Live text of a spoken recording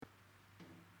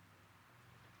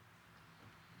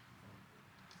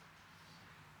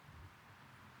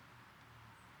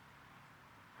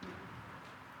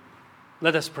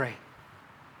Let us pray.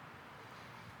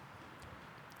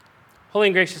 Holy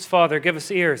and gracious Father, give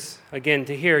us ears again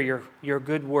to hear your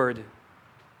good word.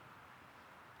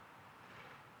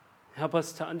 Help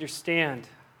us to understand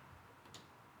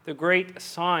the great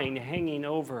sign hanging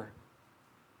over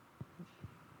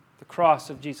the cross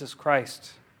of Jesus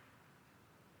Christ.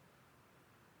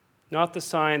 Not the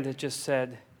sign that just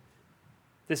said,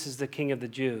 "This is the King of the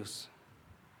Jews,"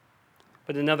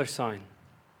 but another sign.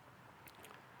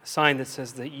 A sign that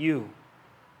says that you,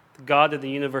 the God of the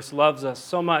universe, loves us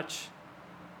so much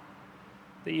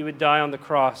that you would die on the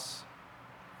cross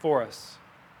for us.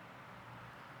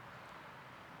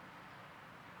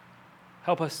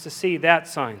 Help us to see that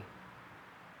sign.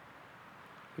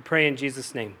 We pray in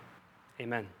Jesus' name.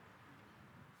 Amen.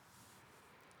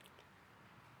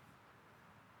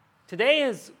 Today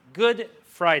is Good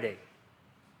Friday.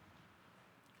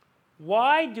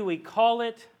 Why do we call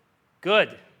it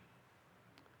good?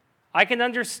 I can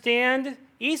understand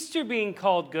Easter being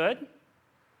called good.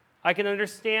 I can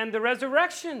understand the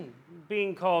resurrection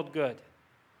being called good.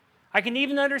 I can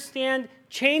even understand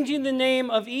changing the name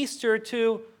of Easter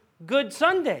to Good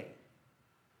Sunday,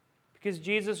 because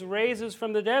Jesus raises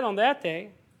from the dead on that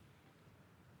day.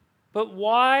 But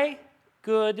why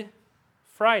Good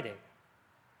Friday?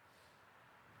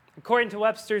 According to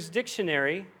Webster's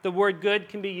dictionary, the word good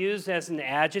can be used as an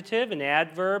adjective, an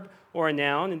adverb, or a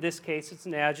noun. In this case, it's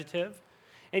an adjective.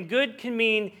 And good can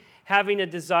mean having a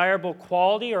desirable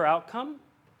quality or outcome,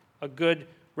 a good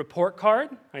report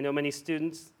card. I know many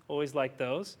students always like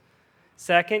those.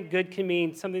 Second, good can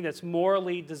mean something that's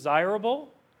morally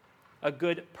desirable, a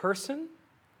good person.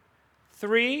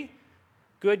 3,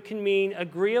 good can mean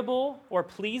agreeable or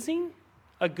pleasing,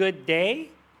 a good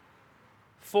day.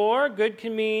 4, good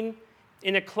can mean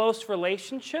in a close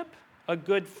relationship, a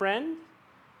good friend.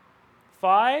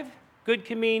 5, good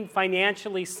can mean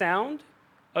financially sound,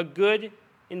 a good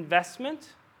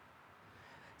investment.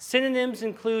 Synonyms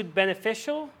include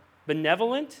beneficial,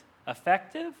 benevolent,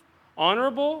 effective,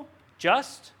 honorable,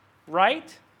 just,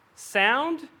 right,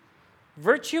 sound,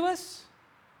 virtuous,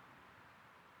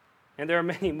 and there are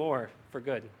many more for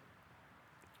good.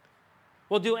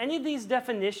 Well, do any of these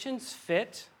definitions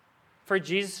fit for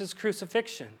Jesus'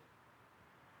 crucifixion?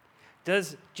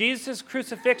 Does Jesus'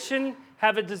 crucifixion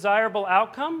have a desirable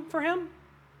outcome for him?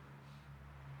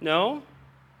 No.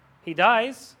 He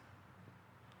dies.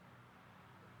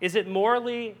 Is it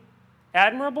morally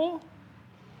admirable?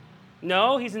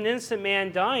 No, he's an innocent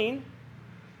man dying.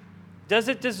 Does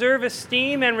it deserve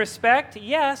esteem and respect?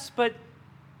 Yes, but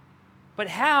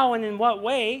how and in what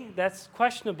way? That's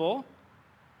questionable.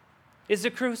 Is the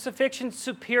crucifixion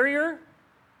superior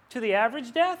to the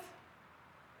average death?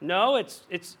 No,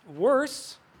 it's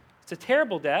worse. It's a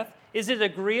terrible death. Is it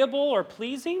agreeable or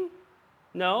pleasing?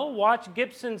 No. Watch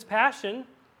Gibson's Passion,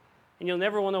 and you'll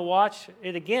never want to watch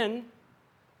it again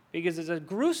because it's a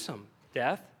gruesome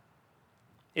death.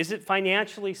 Is it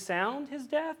financially sound, his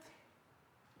death?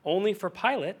 Only for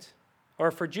Pilate, or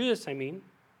for Judas, I mean.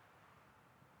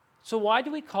 So why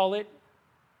do we call it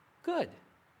good?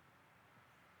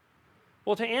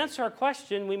 Well, to answer our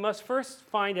question, we must first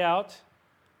find out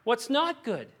what's not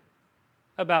good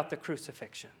about the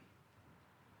crucifixion.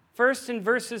 First, in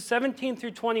verses 17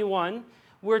 through 21,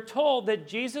 we're told that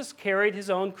Jesus carried his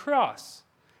own cross.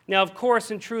 Now, of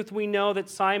course, in truth, we know that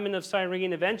Simon of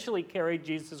Cyrene eventually carried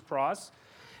Jesus' cross,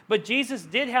 but Jesus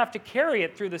did have to carry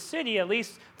it through the city, at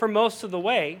least for most of the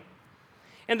way.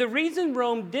 And the reason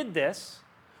Rome did this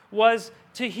was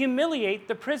to humiliate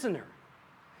the prisoner.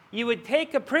 You would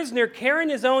take a prisoner carrying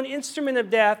his own instrument of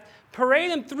death,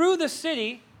 parade him through the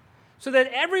city so that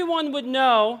everyone would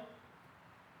know,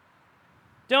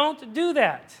 don't do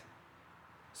that.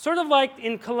 Sort of like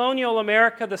in colonial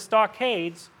America, the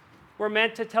stockades were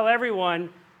meant to tell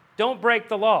everyone, don't break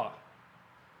the law.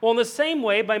 Well, in the same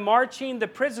way, by marching the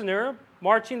prisoner,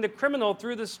 marching the criminal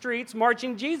through the streets,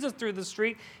 marching Jesus through the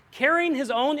street, carrying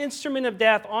his own instrument of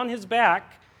death on his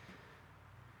back,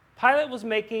 Pilate was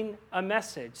making a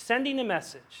message, sending a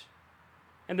message.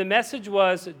 And the message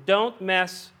was, don't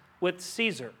mess with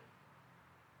Caesar.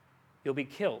 You'll be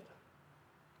killed.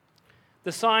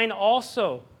 The sign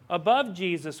also above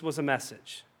Jesus was a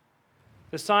message.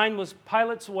 The sign was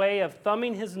Pilate's way of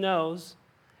thumbing his nose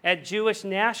at Jewish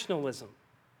nationalism.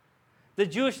 The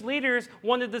Jewish leaders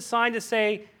wanted the sign to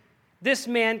say, this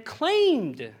man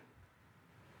claimed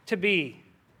to be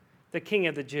the King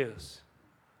of the Jews.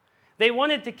 They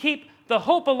wanted to keep the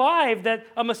hope alive that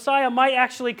a Messiah might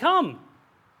actually come,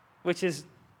 which is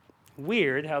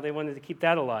weird how they wanted to keep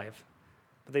that alive,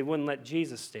 but they wouldn't let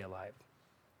Jesus stay alive.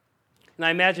 And I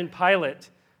imagine Pilate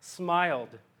smiled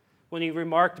when he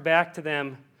remarked back to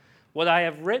them, What I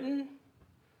have written,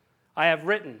 I have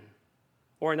written.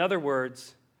 Or in other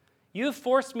words, you have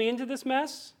forced me into this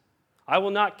mess. I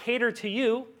will not cater to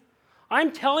you.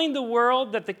 I'm telling the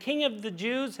world that the King of the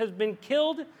Jews has been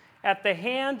killed at the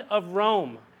hand of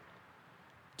Rome.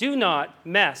 Do not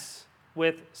mess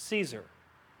with Caesar.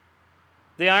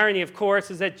 The irony, of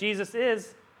course, is that Jesus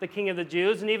is the King of the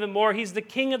Jews, and even more, he's the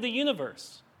King of the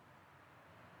universe.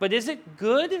 But is it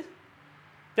good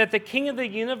that the King of the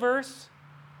universe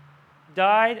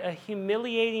died a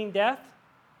humiliating death?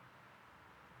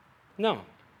 No.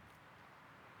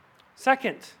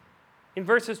 Second, in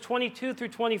verses 22 through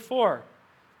 24,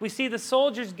 we see the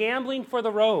soldiers gambling for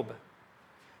the robe.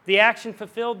 The action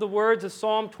fulfilled the words of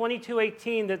Psalm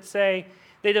 22:18 that say,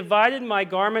 "They divided my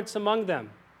garments among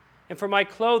them, and for my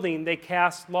clothing they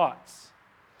cast lots."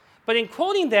 But in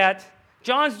quoting that,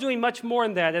 John's doing much more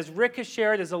than that, as Rick has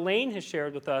shared, as Elaine has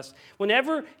shared with us.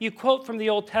 Whenever you quote from the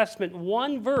Old Testament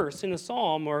one verse in a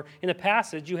psalm or in a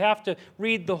passage, you have to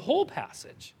read the whole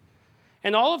passage.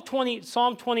 And all of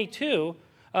Psalm 22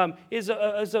 is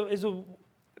a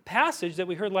passage that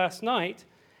we heard last night,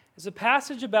 is a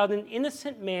passage about an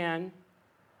innocent man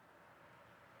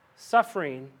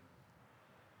suffering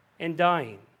and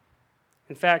dying.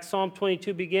 In fact, Psalm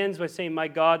 22 begins by saying, my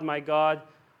God,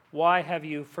 why have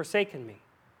you forsaken me?"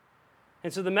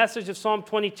 And so the message of Psalm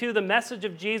 22, the message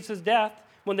of Jesus' death,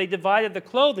 when they divided the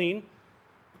clothing,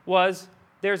 was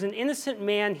there's an innocent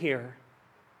man here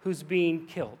who's being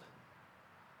killed.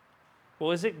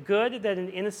 Well, is it good that an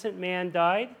innocent man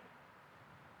died?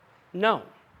 No.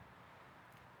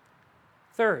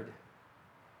 Third,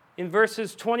 in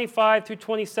verses 25 through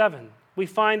 27, we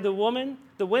find the women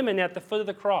at the foot of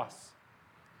the cross.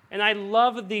 And I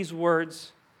love these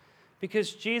words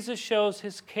because Jesus shows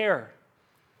his care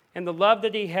and the love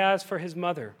that he has for his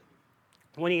mother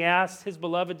when he asks his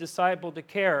beloved disciple to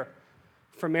care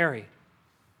for Mary.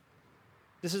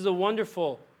 This is a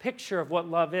wonderful picture of what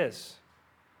love is.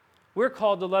 We're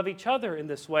called to love each other in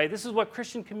this way. This is what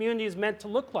Christian community is meant to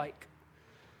look like.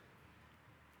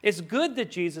 It's good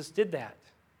that Jesus did that.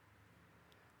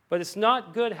 But it's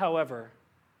not good, however,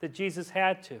 that Jesus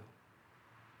had to.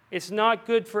 It's not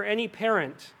good for any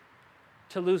parent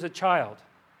to lose a child.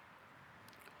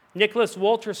 Nicholas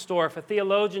Wolterstorff, a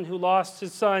theologian who lost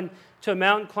his son to a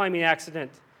mountain climbing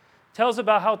accident, tells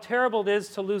about how terrible it is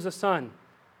to lose a son.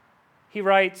 He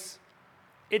writes,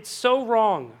 "It's so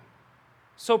wrong,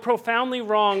 so profoundly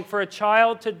wrong for a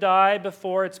child to die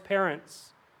before its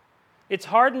parents. It's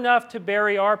hard enough to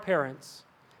bury our parents,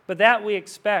 but that we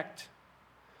expect.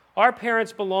 Our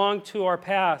parents belong to our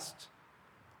past.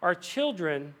 Our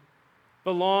children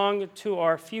belong to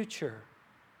our future.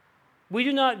 We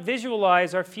do not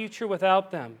visualize our future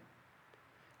without them.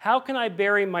 How can I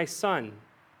bury my son,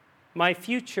 my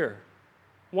future,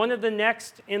 one of the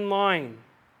next in line?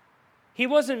 He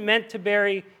wasn't meant to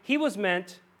bury, he was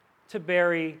meant to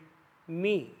bury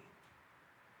me."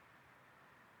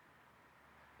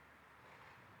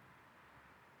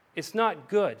 It's not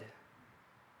good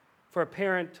for a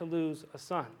parent to lose a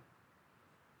son.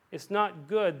 It's not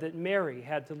good that Mary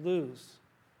had to lose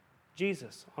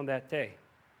Jesus on that day.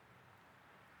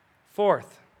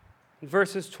 Fourth, in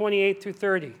verses 28 through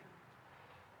 30,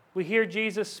 we hear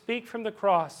Jesus speak from the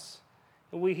cross,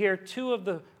 and we hear two of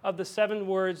the 7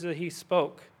 words that he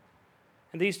spoke.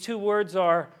 And these 2 words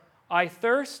are, "I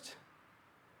thirst,"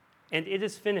 and "it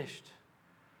is finished."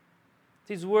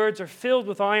 These words are filled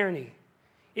with irony.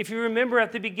 If you remember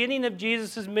at the beginning of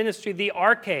Jesus' ministry, the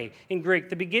arche in Greek,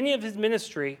 the beginning of his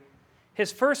ministry,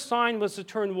 his first sign was to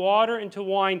turn water into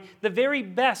wine, the very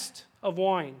best of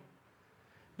wine.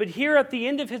 But here at the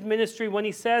end of his ministry, when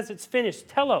he says it's finished,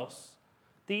 telos,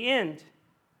 the end,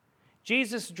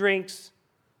 Jesus drinks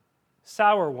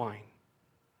sour wine.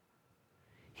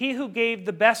 He who gave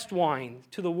the best wine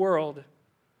to the world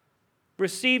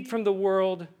received from the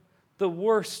world the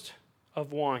worst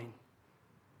of wine.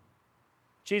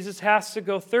 Jesus has to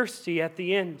go thirsty at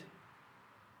the end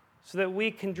so that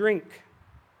we can drink.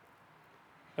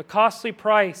 A costly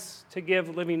price to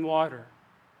give living water.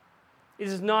 It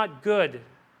is not good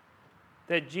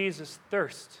that Jesus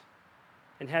thirsted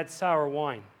and had sour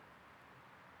wine.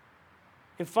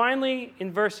 And finally,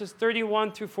 in verses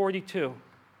 31 through 42,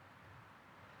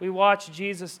 we watch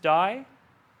Jesus die.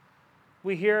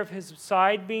 We hear of his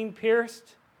side being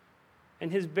pierced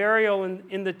and his burial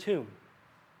in the tomb.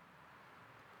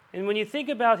 And when you think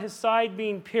about his side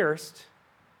being pierced,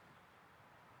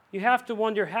 you have to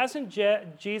wonder, hasn't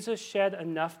Jesus shed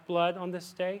enough blood on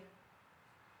this day?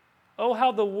 Oh,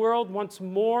 how the world wants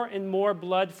more and more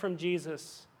blood from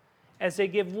Jesus as they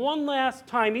give one last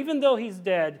time, even though he's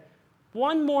dead,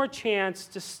 one more chance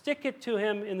to stick it to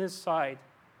him in his side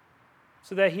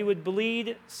so that he would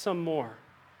bleed some more.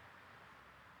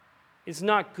 It's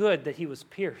not good that he was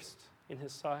pierced in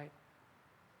his side.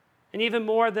 And even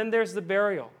more, then there's the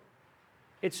burial.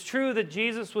 It's true that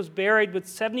Jesus was buried with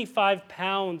 75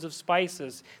 pounds of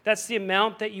spices. That's the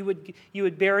amount that you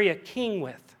would bury a king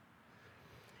with.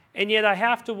 And yet I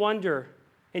have to wonder,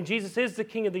 and Jesus is the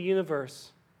king of the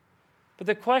universe, but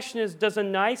the question is, does a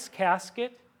nice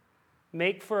casket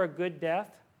make for a good death?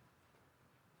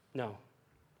 No.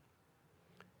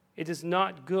 It is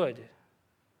not good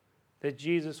that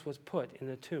Jesus was put in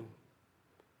the tomb.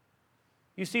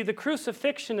 You see, the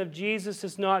crucifixion of Jesus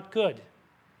is not good.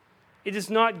 It is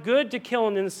not good to kill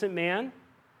an innocent man.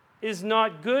 It is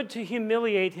not good to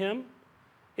humiliate him.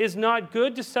 It is not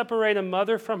good to separate a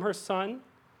mother from her son.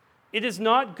 It is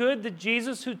not good that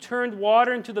Jesus, who turned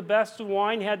water into the best of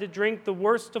wine, had to drink the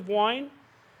worst of wine.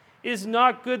 It is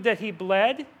not good that he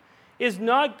bled. It is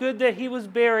not good that he was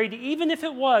buried, even if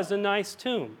it was a nice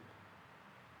tomb.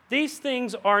 These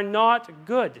things are not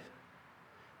good.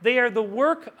 They are the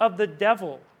work of the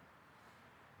devil.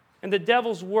 And the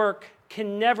devil's work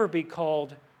can never be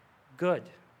called good.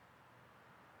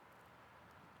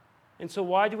 And so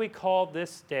why do we call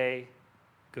this day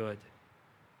good?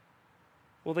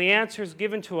 Well, the answer is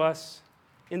given to us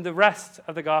in the rest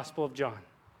of the Gospel of John.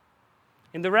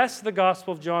 In the rest of the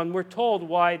Gospel of John, we're told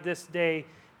why this day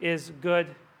is good.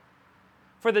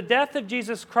 For the death of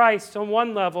Jesus Christ, on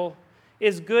one level,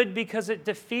 is good because it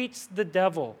defeats the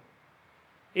devil.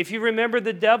 If you remember,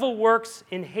 the devil works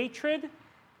in hatred,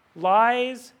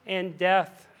 lies, and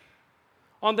death.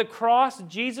 On the cross,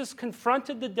 Jesus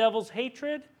confronted the devil's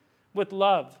hatred with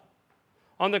love.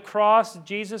 On the cross,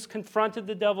 Jesus confronted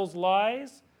the devil's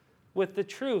lies with the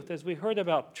truth, as we heard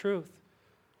about truth.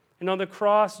 And on the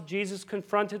cross, Jesus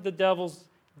confronted the devil's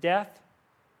death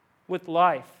with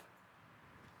life.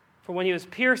 For when he was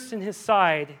pierced in his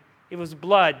side, it was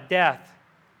blood, death,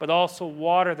 but also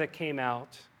water that came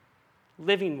out,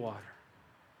 living water.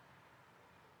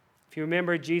 If you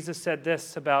remember, Jesus said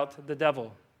this about the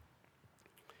devil.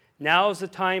 Now is the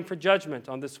time for judgment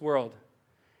on this world.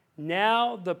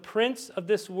 Now the prince of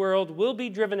this world will be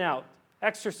driven out,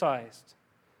 exorcised.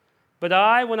 But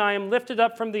I, when I am lifted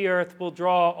up from the earth, will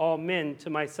draw all men to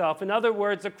myself. In other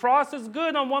words, the cross is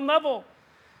good on one level,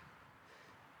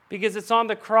 because it's on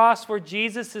the cross where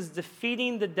Jesus is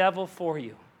defeating the devil for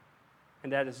you,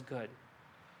 and that is good.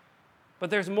 But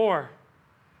there's more.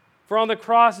 For on the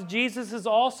cross, Jesus is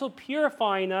also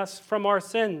purifying us from our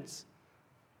sins.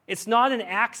 It's not an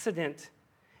accident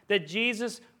that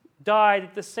Jesus died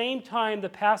at the same time the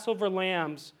Passover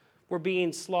lambs were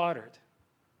being slaughtered.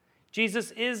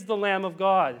 Jesus is the Lamb of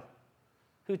God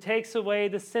who takes away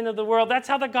the sin of the world. That's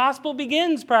how the gospel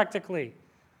begins, practically.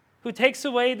 Who takes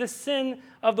away the sin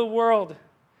of the world.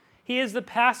 He is the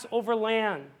Passover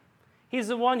lamb. He's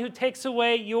the one who takes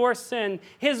away your sin.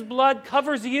 His blood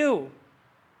covers you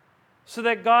so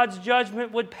that God's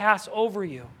judgment would pass over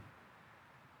you.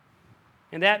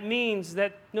 And that means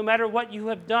that no matter what you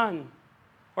have done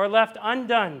or left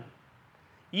undone,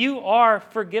 you are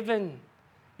forgiven.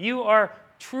 You are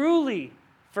truly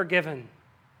forgiven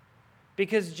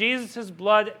because Jesus'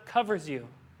 blood covers you,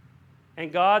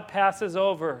 and God passes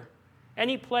over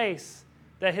any place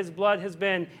that his blood has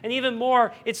been. And even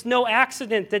more, it's no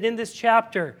accident that in this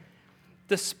chapter,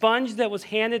 the sponge that was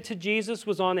handed to Jesus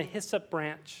was on a hyssop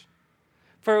branch.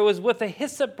 For it was with a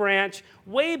hyssop branch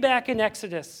way back in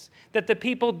Exodus that the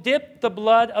people dipped the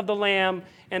blood of the lamb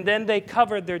and then they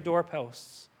covered their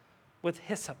doorposts with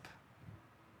hyssop.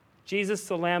 Jesus,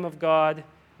 the Lamb of God,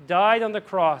 died on the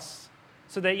cross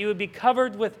so that you would be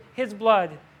covered with his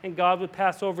blood and God would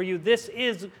pass over you. This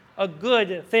is a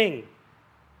good thing.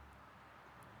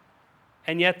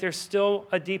 And yet there's still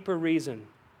a deeper reason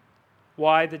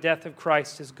why the death of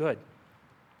Christ is good.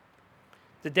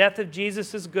 The death of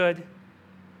Jesus is good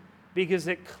because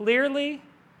it clearly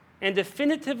and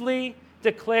definitively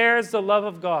declares the love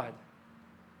of God.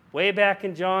 Way back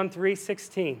in John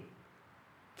 3:16,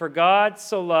 for God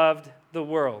so loved the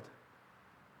world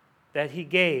that he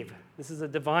gave, this is a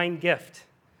divine gift,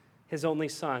 his only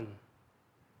Son,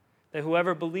 that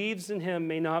whoever believes in him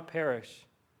may not perish,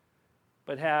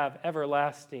 but have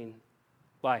everlasting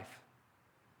life.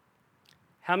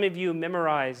 How many of you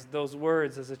memorized those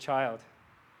words as a child?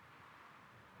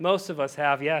 Most of us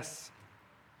have, yes.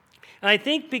 And I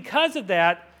think because of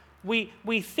that, we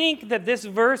think that this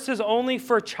verse is only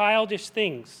for childish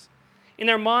things. In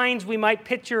our minds, we might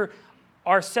picture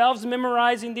ourselves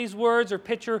memorizing these words or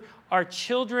picture our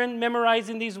children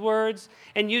memorizing these words.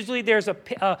 And usually there's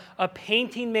a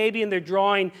painting maybe, and they're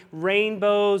drawing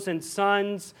rainbows and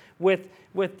suns with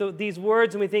these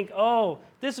words. And we think, oh,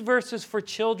 this verse is for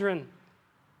children.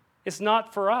 It's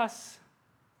not for us.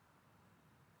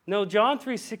 No, John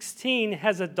 3:16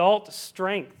 has adult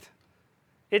strength.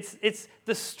 It's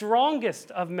the strongest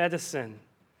of medicine.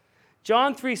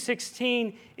 John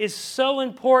 3:16 is so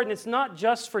important. It's not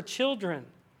just for children.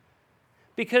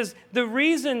 Because the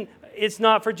reason it's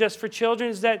not just for children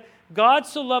is that God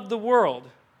so loved the world.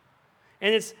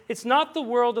 And it's not the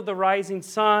world of the rising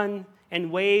sun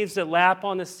and waves that lap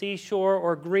on the seashore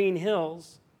or green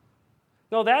hills.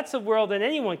 No, that's a world that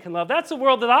anyone can love. That's a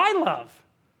world that I love.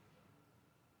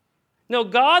 No,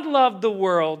 God loved the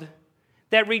world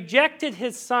that rejected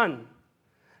his son.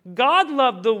 God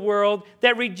loved the world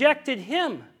that rejected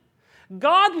him.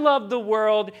 God loved the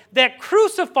world that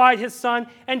crucified his son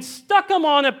and stuck him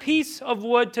on a piece of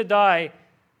wood to die.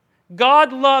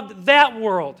 God loved that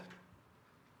world.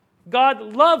 God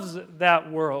loves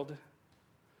that world.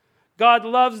 God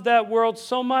loves that world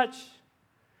so much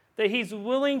that he's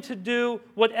willing to do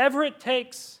whatever it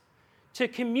takes to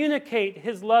communicate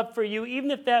his love for you,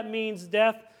 even if that means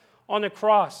death on a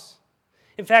cross.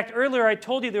 In fact, earlier I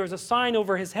told you there was a sign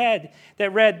over his head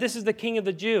that read, "This is the King of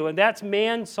the Jews," and that's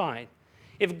man's sign.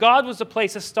 If God was to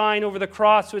place a sign over the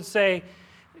cross, would say,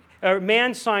 a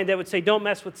man's sign that would say, "Don't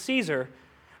mess with Caesar."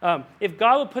 If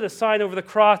God would put a sign over the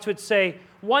cross, would say,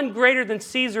 "One greater than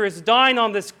Caesar is dying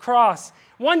on this cross.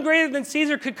 One greater than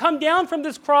Caesar could come down from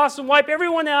this cross and wipe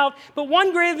everyone out, but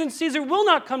one greater than Caesar will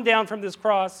not come down from this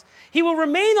cross. He will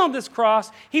remain on this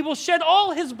cross. He will shed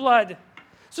all his blood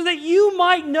so that you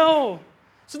might know,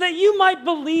 so that you might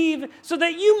believe, so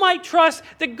that you might trust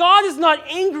that God is not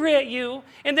angry at you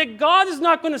and that God is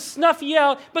not going to snuff you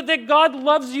out, but that God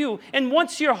loves you and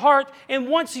wants your heart and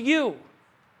wants you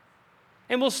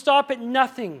and will stop at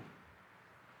nothing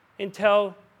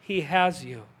until he has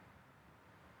you."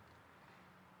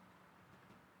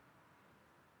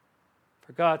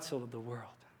 For God so loved the world.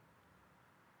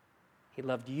 He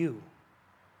loved you,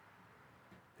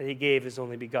 that he gave his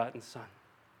only begotten Son,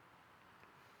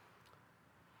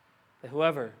 that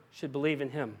whoever should believe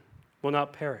in him will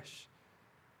not perish,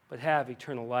 but have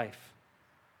eternal life.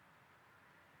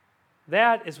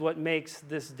 That is what makes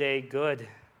this day good.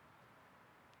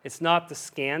 It's not the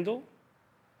scandal,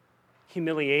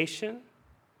 humiliation,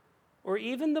 or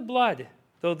even the blood,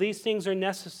 though these things are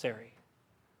necessary.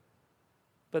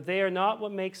 But they are not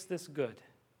what makes this good.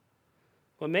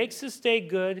 What makes this day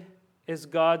good is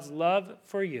God's love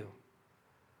for you,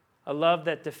 a love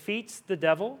that defeats the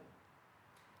devil,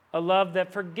 a love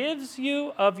that forgives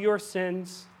you of your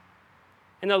sins,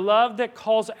 and a love that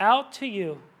calls out to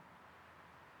you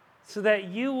so that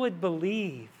you would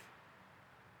believe.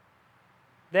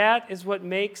 That is what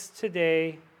makes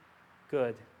today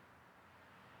good.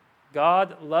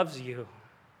 God loves you.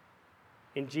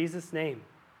 In Jesus' name,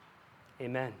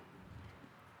 amen.